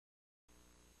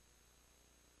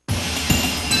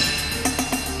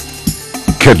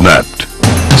kidnapped.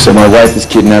 So my wife is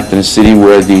kidnapped in a city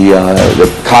where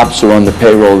the cops are on the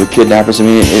payroll of the kidnappers. I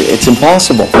mean, it's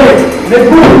impossible.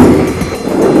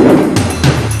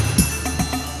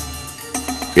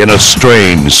 In a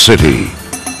strange city,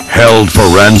 held for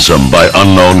ransom by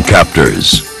unknown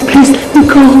captors. Please let me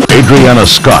go. Adrianna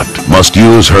Scott must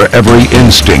use her every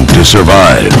instinct to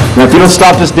survive. Now, if you don't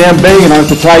stop this damn begging, I have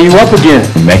to tie you up again.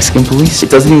 The Mexican police? It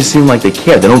doesn't even seem like they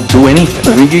care. They don't do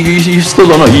anything. You still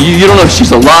don't know. You don't know if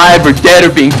she's alive or dead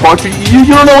or being tortured. You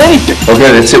don't know anything.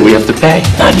 Okay, that's it. We have to pay.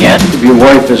 Not yet. Your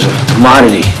wife is a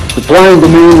commodity. The blind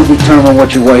demand will determine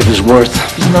what your wife is worth.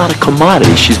 She's not a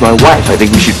commodity. She's my wife. I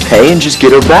think we should pay and just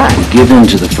get her back. We give in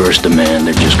to the first demand.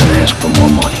 They're just going to ask for more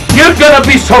money. You're gonna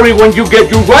be sorry when you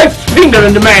get your wife's finger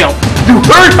in the mail. You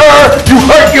hurt her, you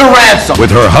hurt your ransom.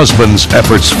 With her husband's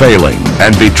efforts failing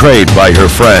and betrayed by her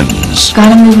friends.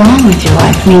 Gotta move on with your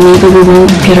life. I mean, maybe we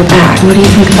won't get her back. What do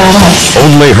you think about us?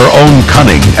 Only her own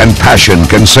cunning and passion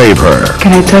can save her.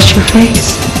 Can I touch your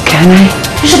face? Can I?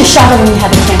 You should have shot her when you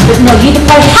had the chance, but no, you need to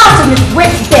play house with this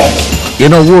rich bitch.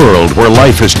 In a world where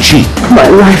life is cheap. My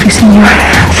life is in your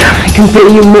hands. I can pay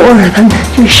you more than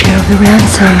your share of the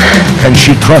ransom. Can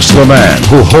she trust the man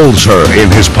who holds her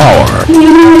in his power? You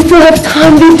really still have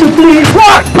time to please.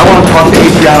 What? I want to talk to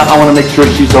Adrianna. I want to make sure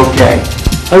she's okay.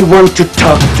 I want to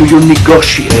talk to your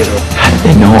negotiator. How do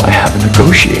they know I have a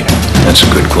negotiator? That's a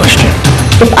good question.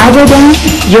 If I go down,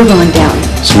 you're going down.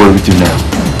 So what do we do now?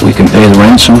 We can pay the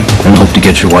ransom and hope to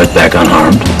get your wife back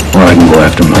unharmed, or I can go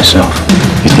after him myself.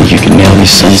 You think you can nail these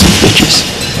sons of bitches?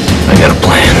 I got a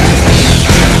plan.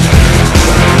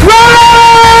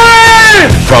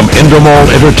 From Endemol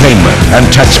Entertainment and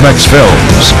Tex-Mex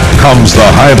Films comes the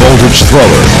high-voltage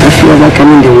thriller. I feel like I'm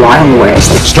in the Wild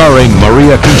West. Starring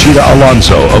Conchita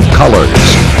Alonso of Colors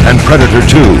and Predator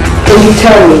 2. Will you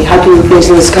tell me how to do business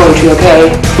in this country, okay?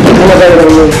 I'm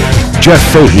available. Jeff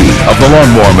Fahey of The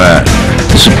Lawnmower Man.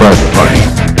 It's a private party.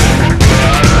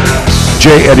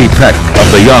 J. Eddie Peck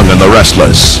of The Young and the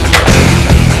Restless.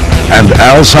 And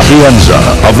Al Sapienza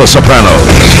of The Sopranos.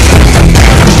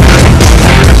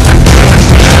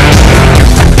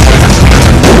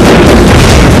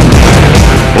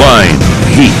 Blind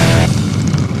Heat.